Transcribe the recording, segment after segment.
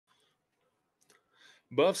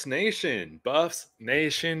Buffs Nation, Buffs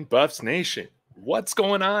Nation, Buffs Nation. What's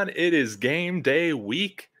going on? It is game day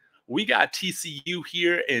week. We got TCU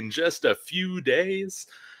here in just a few days.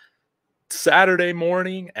 Saturday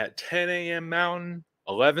morning at 10 a.m. Mountain,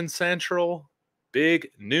 11 Central, big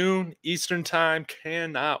noon Eastern time.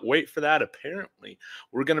 Cannot wait for that. Apparently,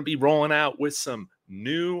 we're going to be rolling out with some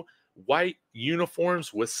new white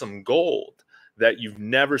uniforms with some gold that you've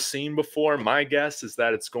never seen before. My guess is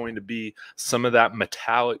that it's going to be some of that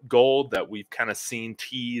metallic gold that we've kind of seen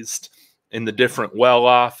teased in the different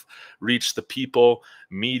well-off, reach the people,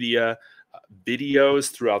 media, videos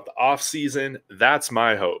throughout the offseason. That's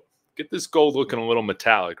my hope. Get this gold looking a little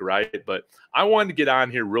metallic, right? But I wanted to get on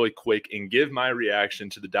here really quick and give my reaction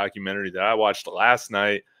to the documentary that I watched last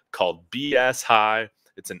night called BS High.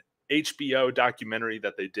 It's an HBO documentary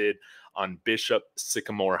that they did on Bishop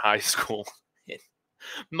Sycamore High School.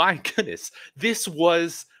 My goodness, this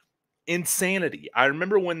was insanity. I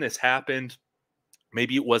remember when this happened,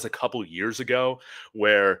 maybe it was a couple years ago,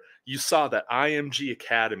 where you saw that IMG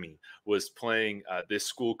Academy was playing this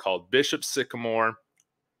school called Bishop Sycamore.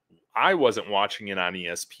 I wasn't watching it on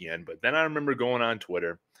ESPN, but then I remember going on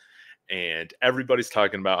Twitter and everybody's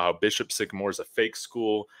talking about how Bishop Sycamore is a fake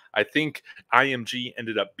school. I think IMG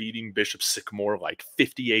ended up beating Bishop Sycamore like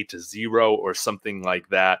 58-0 or something like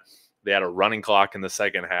that. They had a running clock in the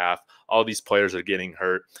second half. All these players are getting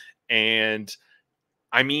hurt. And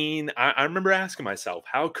I mean, I remember asking myself,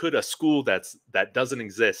 how could a school that doesn't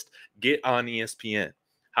exist get on ESPN?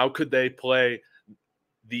 How could they play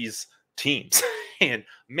these teams? And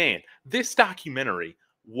man, this documentary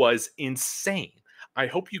was insane. I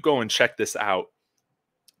hope you go and check this out.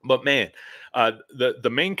 But man, the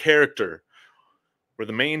main character, or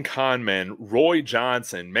the main con man, Roy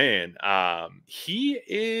Johnson, man, he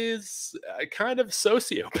is a kind of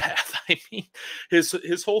sociopath. I mean,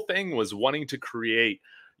 his whole thing was wanting to create,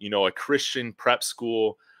 a Christian prep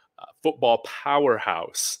school, football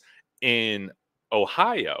powerhouse in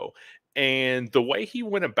Ohio. And the way he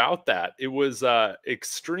went about that, it was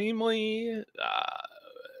extremely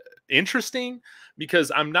interesting,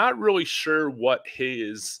 because I'm not really sure what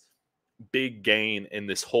his big gain in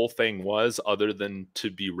this whole thing was, other than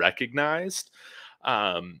to be recognized.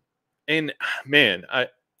 And man,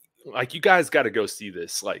 you guys got to go see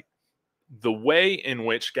this. Like, the way in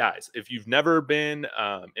which, guys, if you've never been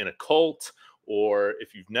in a cult, or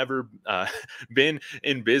if you've never been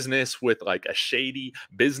in business with like a shady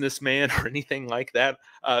businessman or anything like that,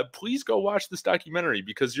 please go watch this documentary,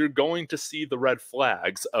 because you're going to see the red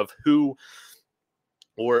flags of who,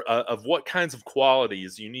 or of what kinds of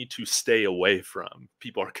qualities you need to stay away from.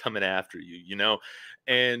 People are coming after you.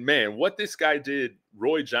 And man, what this guy did,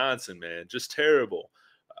 Roy Johnson, man, just terrible.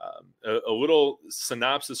 A little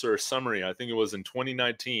synopsis or a summary. I think it was in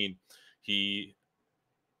 2019, he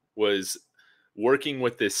was working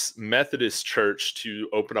with this Methodist church to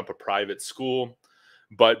open up a private school.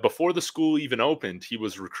 But before the school even opened, he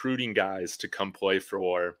was recruiting guys to come play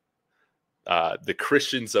for the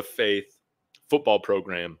Christians of Faith football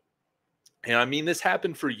program. And I mean, this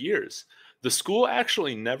happened for years. The school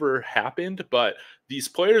actually never happened, but these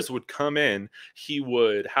players would come in. He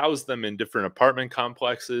would house them in different apartment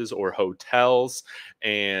complexes or hotels,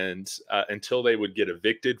 and until they would get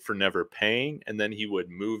evicted for never paying, and then he would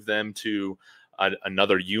move them to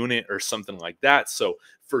another unit or something like that. So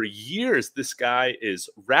for years, this guy is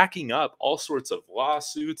racking up all sorts of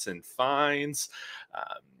lawsuits and fines,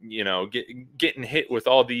 getting hit with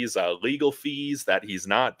all these legal fees that he's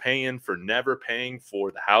not paying, for never paying for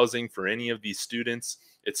the housing for any of these students.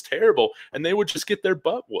 It's terrible. And they would just get their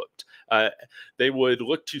butt whooped. They would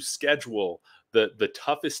look to schedule the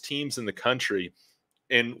toughest teams in the country.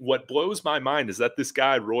 And what blows my mind is that this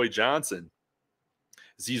guy, Roy Johnson,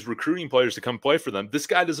 is he's recruiting players to come play for them. This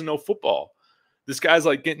guy doesn't know football. This guy's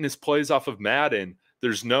like getting his plays off of Madden.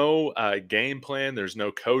 There's no game plan. There's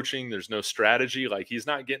no coaching. There's no strategy. Like, he's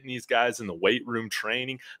not getting these guys in the weight room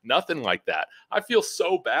training. Nothing like that. I feel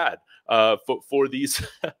so bad for these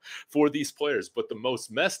for these players. But the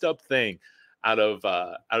most messed up thing out of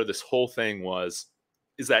this whole thing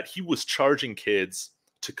is that he was charging kids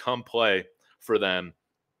to come play for them,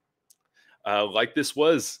 like this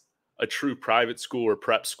was a true private school or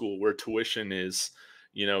prep school where tuition is,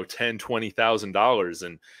 $10,000-$20,000,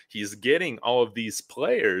 and he's getting all of these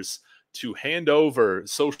players to hand over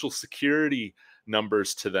social security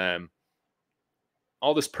numbers to them,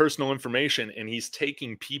 all this personal information, and he's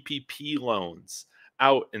taking PPP loans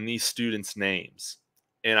out in these students' names.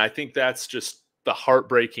 And I think that's just the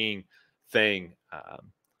heartbreaking thing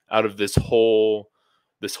out of this whole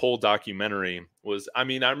this whole documentary was, I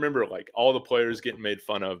mean, I remember like all the players getting made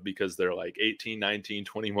fun of because they're like 18, 19,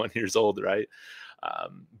 21 years old, right?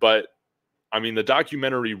 But I mean, the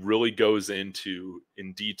documentary really goes into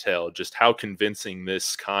in detail just how convincing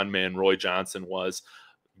this con man Roy Johnson was,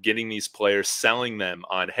 getting these players, selling them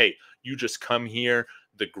on, hey, you just come here.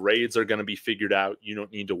 The grades are going to be figured out. You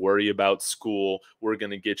don't need to worry about school. We're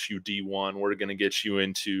going to get you D1. We're going to get you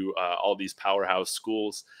into all these powerhouse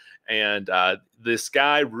schools. And this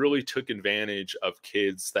guy really took advantage of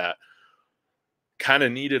kids that kind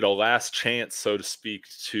of needed a last chance, so to speak,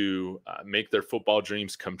 to make their football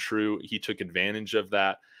dreams come true. He took advantage of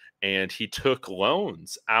that, and he took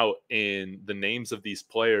loans out in the names of these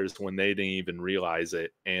players when they didn't even realize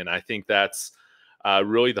it. And I think that's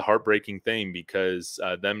really the heartbreaking thing, because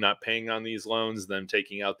them not paying on these loans, them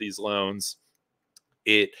taking out these loans,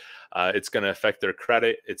 it's going to affect their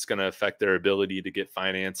credit. It's going to affect their ability to get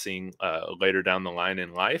financing later down the line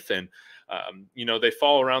in life. And you know, they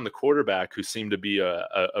fall around the quarterback, who seemed to be a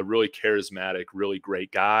really charismatic, really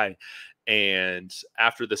great guy. And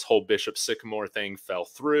after this whole Bishop Sycamore thing fell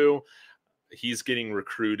through, he's getting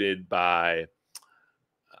recruited by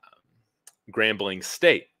Grambling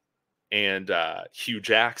State and Hugh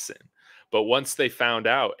Jackson. But once they found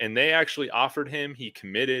out, and they actually offered him, he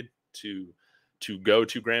committed to go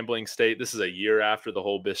to Grambling State. This is a year after the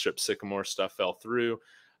whole Bishop Sycamore stuff fell through.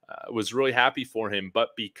 Was really happy for him, but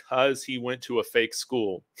because he went to a fake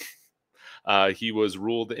school, he was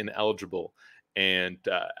ruled ineligible and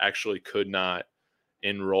actually could not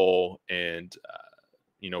enroll and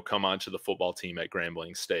you know, come onto the football team at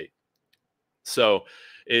Grambling State. So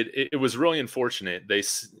it was really unfortunate. They,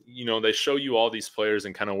 you know, they show you all these players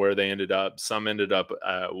and kind of where they ended up. Some ended up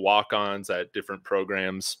walk-ons at different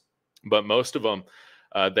programs, but most of them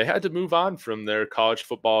they had to move on from their college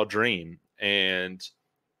football dream. And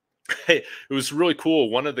it was really cool.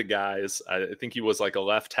 One of the guys, I think he was like a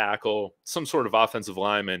left tackle, some sort of offensive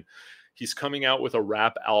lineman. He's coming out with a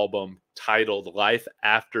rap album titled Life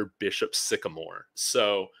After Bishop Sycamore.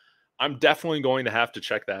 So I'm definitely going to have to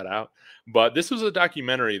check that out. But this was a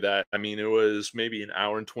documentary that, I mean, it was maybe an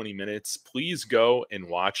hour and 20 minutes. Please go and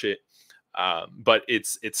watch it. But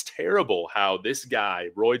it's terrible how this guy,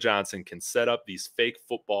 Roy Johnson, can set up these fake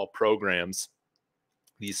football programs,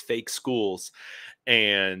 these fake schools,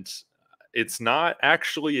 and it's not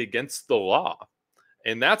actually against the law.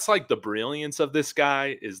 And that's like the brilliance of this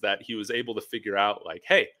guy, is that he was able to figure out like,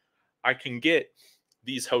 hey, I can get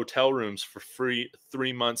these hotel rooms for free,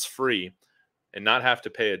 3 months free, and not have to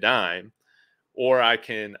pay a dime. Or I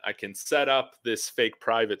can set up this fake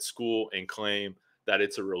private school and claim that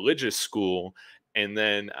it's a religious school, and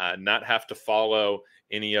then not have to follow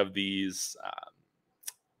any of these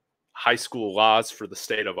high school laws for the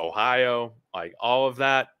state of Ohio, like all of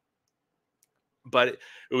that. But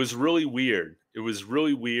it was really weird. It was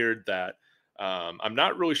really weird that I'm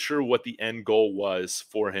not really sure what the end goal was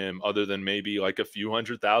for him, other than maybe like a few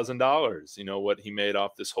 $100,000, you know, what he made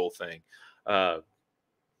off this whole thing.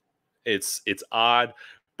 It's odd,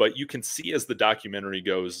 but you can see as the documentary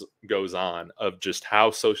goes on of just how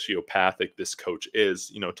sociopathic this coach is,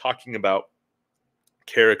 you know, talking about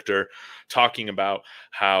character, talking about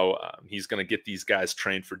how he's going to get these guys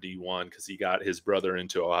trained for D1 because he got his brother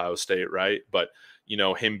into Ohio State, right? But, you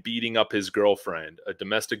know, him beating up his girlfriend, a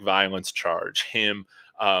domestic violence charge, him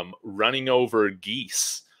running over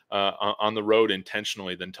geese on the road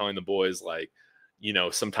intentionally, then telling the boys, like, you know,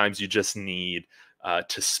 sometimes you just need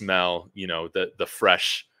to smell, you know, the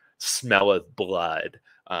fresh smell of blood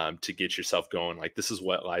to get yourself going. Like, this is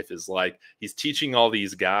what life is like. He's teaching all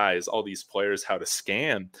these guys, all these players, how to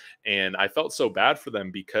scam. And I felt so bad for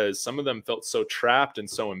them, because some of them felt so trapped and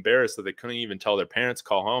so embarrassed that they couldn't even tell their parents,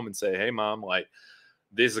 call home and say, hey, mom, like,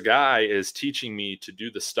 this guy is teaching me to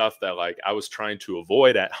do the stuff that, like, I was trying to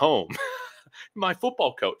avoid at home. My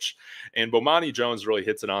football coach. And Bomani Jones really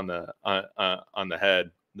hits it on the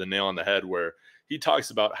head, the nail on the head, where he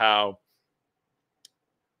talks about how,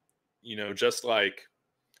 you know, just like,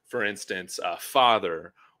 for instance, a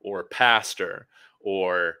father or pastor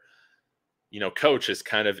or, you know, coach is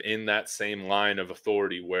kind of in that same line of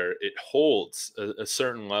authority, where it holds a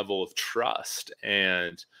certain level of trust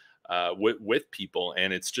and with people.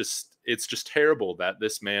 And it's just terrible that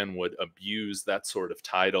this man would abuse that sort of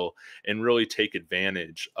title and really take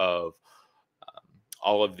advantage of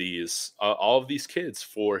all of these kids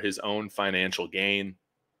for his own financial gain.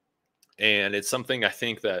 And it's something I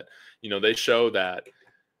think that, you know, they show that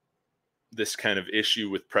this kind of issue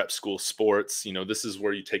with prep school sports, you know, this is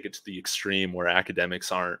where you take it to the extreme, where academics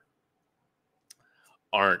aren't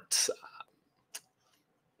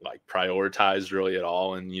like prioritized really at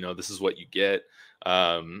all. And, you know, this is what you get.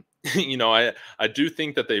 I do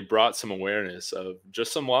think that they brought some awareness of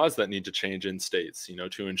just some laws that need to change in states,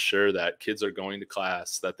 to ensure that kids are going to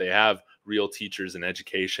class, that they have real teachers and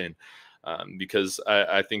education, because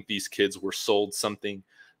I think these kids were sold something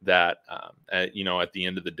that, at the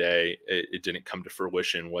end of the day, it didn't come to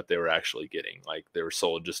fruition what they were actually getting. Like they were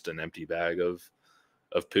sold just an empty bag of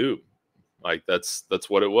poop. Like that's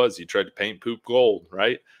what it was. You tried to paint poop gold,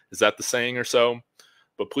 right? Is that the saying or so?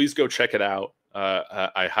 But please go check it out.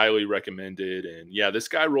 I highly recommend it. And yeah, this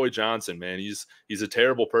guy Roy Johnson, man, he's a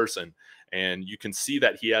terrible person, and you can see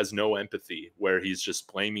that he has no empathy. Where he's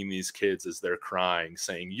just blaming these kids as they're crying,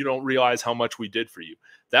 saying, "You don't realize how much we did for you."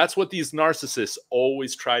 That's what these narcissists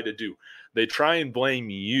always try to do. They try and blame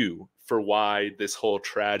you for why this whole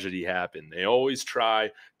tragedy happened. They always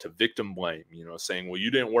try to victim blame, saying, "Well, you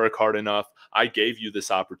didn't work hard enough. I gave you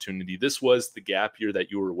this opportunity. This was the gap year that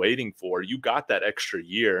you were waiting for. You got that extra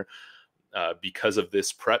year because of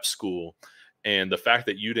this prep school. And the fact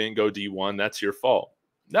that you didn't go D1, that's your fault."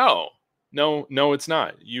 No, no, no, it's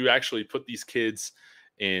not. You actually put these kids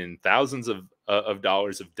in thousands of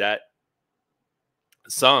dollars of debt,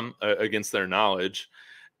 some against their knowledge.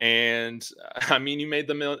 And I mean, you made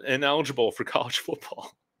them ineligible for college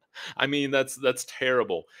football. I mean, that's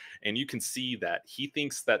terrible. And you can see that he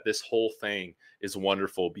thinks that this whole thing is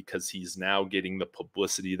wonderful because he's now getting the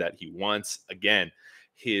publicity that he wants. Again,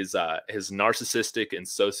 his narcissistic and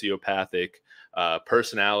sociopathic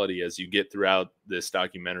personality, as you get throughout this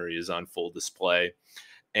documentary, is on full display.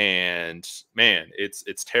 And man,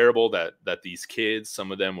 it's terrible that these kids,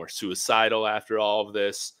 some of them were suicidal after all of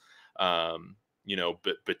this.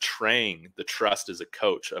 But betraying the trust as a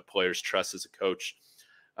coach, a player's trust as a coach.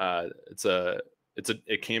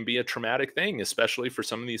 It can be a traumatic thing, especially for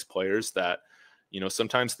some of these players that,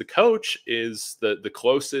 sometimes the coach is the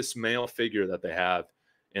closest male figure that they have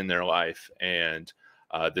in their life. And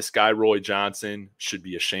this guy, Roy Johnson, should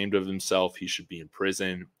be ashamed of himself. He should be in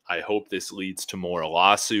prison. I hope this leads to more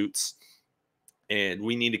lawsuits. And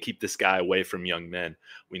we need to keep this guy away from young men.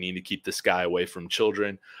 We need to keep this guy away from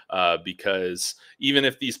children, because even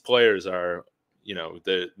if these players are,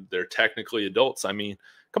 they're technically adults. I mean,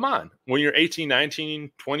 come on. When you're 18,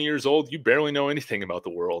 19, 20 years old, you barely know anything about the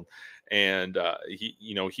world. And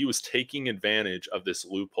he was taking advantage of this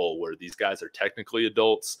loophole where these guys are technically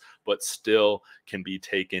adults, but still can be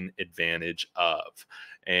taken advantage of.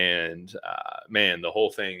 And man, the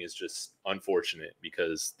whole thing is just unfortunate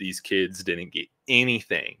because these kids didn't get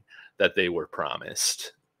anything that they were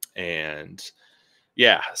promised. And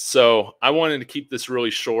yeah, so I wanted to keep this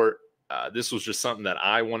really short. This was just something that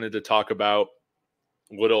I wanted to talk about,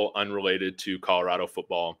 little unrelated to Colorado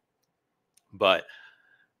football. But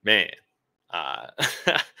man,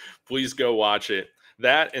 please go watch it.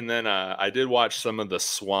 That, and then I did watch some of the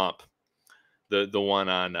Swamp, the one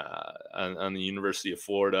on the University of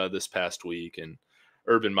Florida this past week, and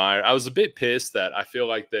Urban Meyer. I was a bit pissed that I feel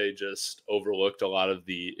like they just overlooked a lot of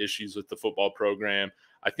the issues with the football program.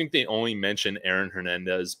 I think they only mentioned Aaron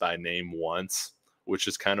Hernandez by name once, which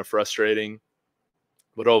is kind of frustrating.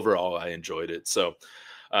 But overall, I enjoyed it. So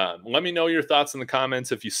let me know your thoughts in the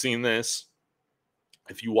comments if you've seen this.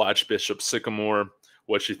 If you watch Bishop Sycamore,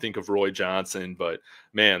 what you think of Roy Johnson. But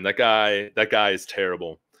man, that guy is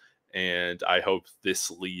terrible. And I hope this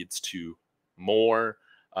leads to more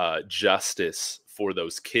justice for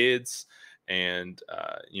those kids. And,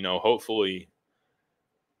 hopefully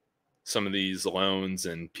some of these loans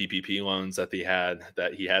and PPP loans that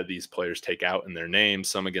he had these players take out in their name,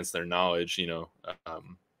 some against their knowledge,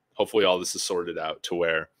 hopefully all this is sorted out to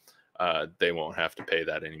where they won't have to pay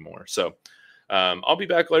that anymore. So I'll be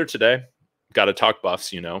back later today. Got to talk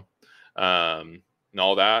Buffs, and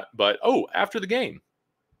all that. But, after the game,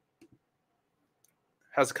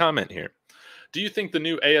 has a comment here. Do you think the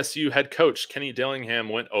new ASU head coach, Kenny Dillingham,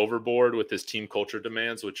 went overboard with his team culture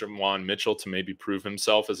demands with Juwan Mitchell to maybe prove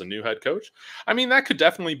himself as a new head coach? I mean, that could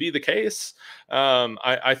definitely be the case.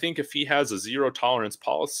 I think if he has a zero tolerance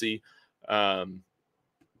policy, that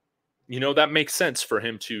makes sense for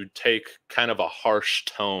him to take kind of a harsh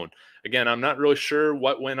tone. Again, I'm not really sure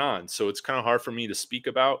what went on, so it's kind of hard for me to speak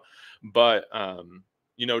about. But,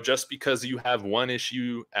 just because you have one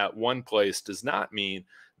issue at one place does not mean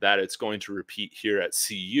that it's going to repeat here at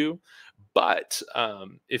CU. But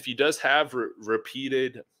if he does have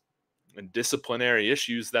repeated disciplinary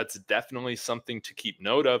issues, that's definitely something to keep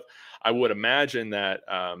note of. I would imagine that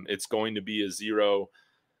it's going to be a zero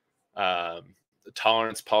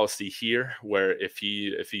tolerance policy here, where if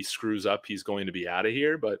he screws up, he's going to be out of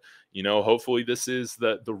here. But hopefully this is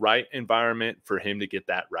the right environment for him to get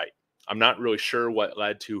that right. I'm not really sure what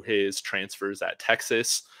led to his transfers at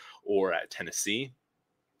Texas or at Tennessee.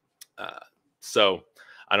 So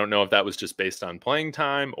I don't know if that was just based on playing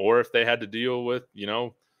time or if they had to deal with,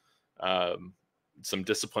 um, some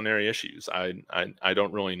disciplinary issues. I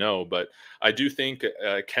don't really know, but I do think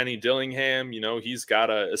Kenny Dillingham, he's got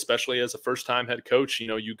to, especially as a first time head coach,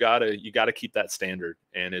 you gotta keep that standard,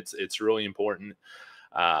 and it's really important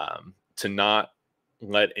to not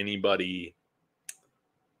let anybody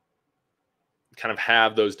kind of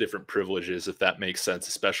have those different privileges, if that makes sense,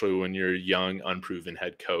 especially when you're a young, unproven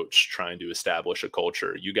head coach trying to establish a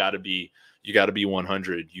culture. You got to be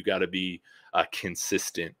 100. You got to be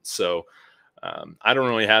consistent. So I don't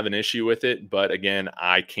really have an issue with it, but again,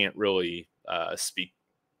 I can't really speak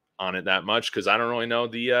on it that much because I don't really know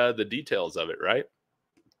the details of it, right?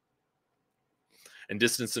 And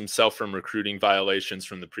distance himself from recruiting violations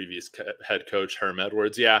from the previous head coach Herm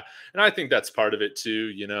Edwards. Yeah, and I think that's part of it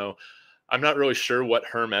too. I'm not really sure what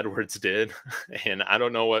Herm Edwards did, and I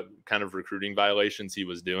don't know what kind of recruiting violations he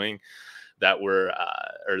was doing that were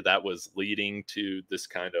or that was leading to this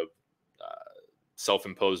kind of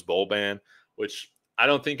self-imposed bowl ban, which I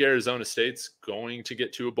don't think Arizona State's going to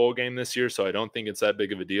get to a bowl game this year, so I don't think it's that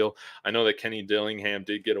big of a deal. I know that Kenny Dillingham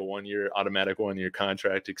did get a automatic one-year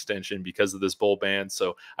contract extension because of this bowl ban,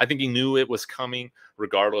 so I think he knew it was coming,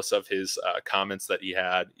 regardless of his comments that he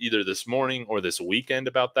had either this morning or this weekend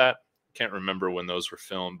about that. Can't remember when those were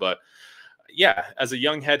filmed, but yeah, as a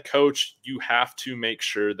young head coach, you have to make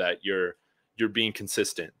sure that you're being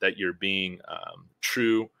consistent, that you're being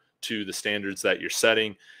true to the standards that you're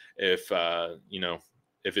setting. If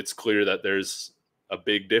it's clear that there's a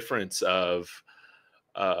big difference of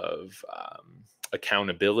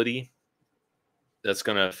accountability, that's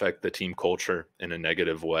going to affect the team culture in a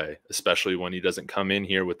negative way, especially when he doesn't come in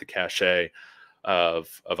here with the cachet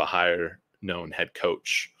of a higher known head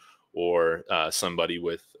coach or somebody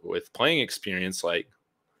with playing experience like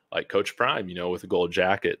Coach Prime, with a gold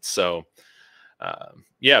jacket. So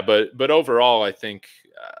yeah, but overall, I think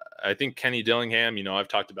Kenny Dillingham, I've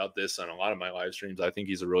talked about this on a lot of my live streams. I think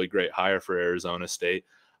he's a really great hire for Arizona State.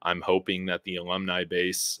 I'm hoping that the alumni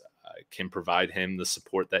base can provide him the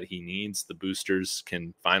support that he needs. The boosters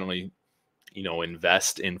can finally,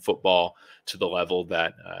 invest in football to the level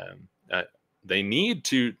that they need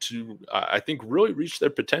to I think really reach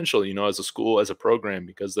their potential, as a school, as a program,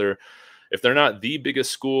 because if they're not the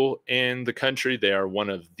biggest school in the country, they are one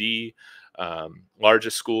of the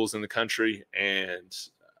largest schools in the country. And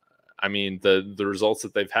I mean, the results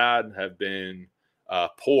that they've had have been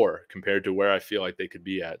poor compared to where I feel like they could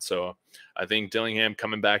be at. So I think Dillingham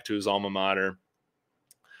coming back to his alma mater,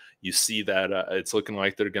 you see that it's looking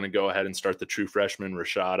like they're going to go ahead and start the true freshman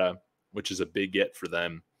Rashada, which is a big get for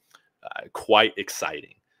them. Quite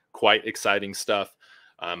exciting stuff.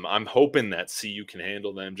 I'm hoping that CU can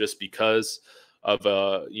handle them just because of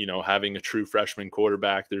having a true freshman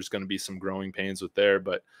quarterback. There's going to be some growing pains with there,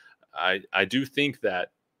 but I do think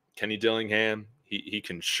that Kenny Dillingham, he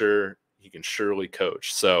can surely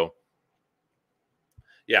coach. So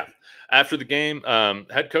yeah, after the game,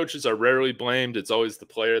 head coaches are rarely blamed. It's always the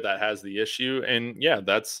player that has the issue, and yeah,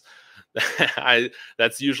 that's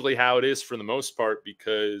that's usually how it is for the most part,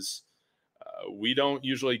 because we don't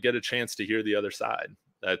usually get a chance to hear the other side.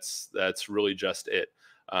 That's really just it.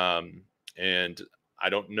 And I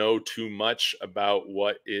don't know too much about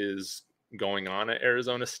what is going on at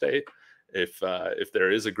Arizona State. If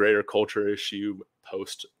there is a greater culture issue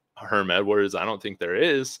post Herm Edwards, I don't think there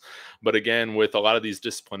is. But again, with a lot of these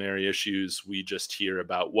disciplinary issues, we just hear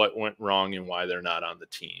about what went wrong and why they're not on the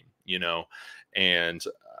team, and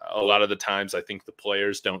a lot of the times I think the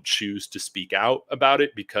players don't choose to speak out about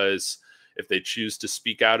it, because if they choose to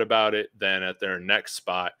speak out about it, then at their next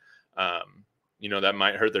spot, that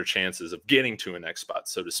might hurt their chances of getting to a next spot,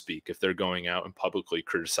 so to speak, if they're going out and publicly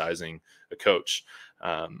criticizing a coach.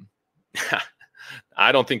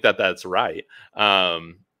 I don't think that that's right.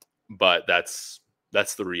 But that's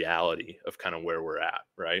the reality of kind of where we're at,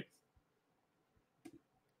 right?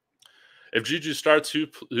 If Juju starts,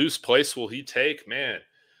 whose place will he take? Man,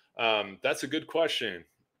 that's a good question.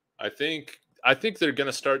 I think they're going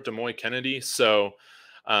to start Demoy Kennedy. So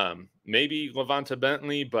maybe Levante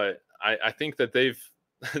Bentley, but I think that they've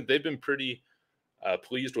been pretty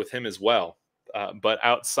pleased with him as well. But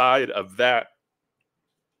outside of that,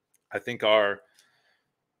 I think our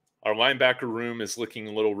linebacker room is looking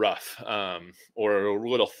a little rough, or a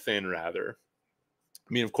little thin, rather.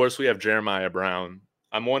 I mean, of course, we have Jeremiah Brown.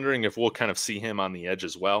 I'm wondering if we'll kind of see him on the edge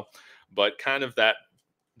as well, but kind of the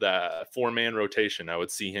 4-man rotation, I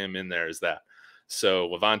would see him in there as that. So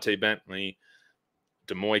Levante Bentley,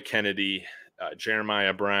 Demoy Kennedy,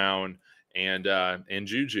 Jeremiah Brown, and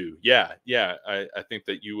Juju. Yeah, yeah. I think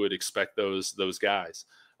that you would expect those guys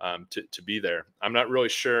to be there. I'm not really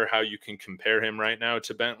sure how you can compare him right now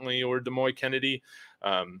to Bentley or Demoy Kennedy.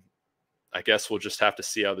 Um, I guess we'll just have to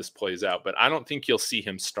see how this plays out. But I don't think you'll see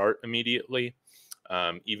him start immediately.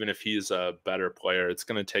 Even if he's a better player, it's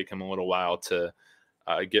going to take him a little while to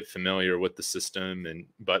get familiar with the system.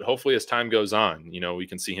 But hopefully, as time goes on, we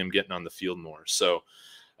can see him getting on the field more. So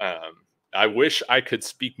I wish I could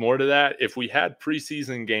speak more to that. If we had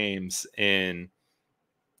preseason games in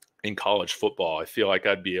college football, I feel like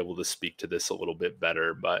I'd be able to speak to this a little bit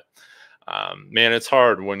better. But man, it's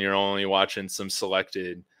hard when you're only watching some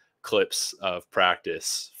selected clips of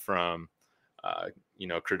practice from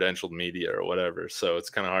credentialed media or whatever. So it's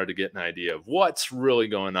kind of hard to get an idea of what's really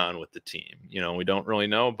going on with the team. We don't really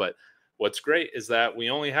know. But what's great is that we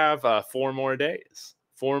only have 4 more days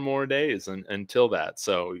until that.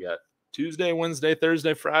 So we got Tuesday, Wednesday,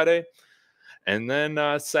 Thursday, Friday, and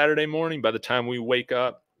then Saturday morning. By the time we wake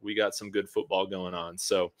up, we got some good football going on.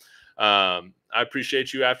 So I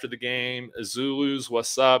appreciate you after the game. Zulus,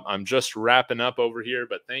 what's up? I'm just wrapping up over here,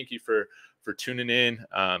 but thank you for tuning in.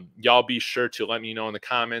 Y'all be sure to let me know in the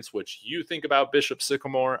comments what you think about Bishop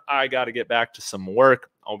Sycamore. I got to get back to some work.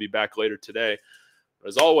 I'll be back later today. But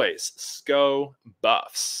as always, Sco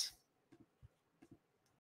Buffs.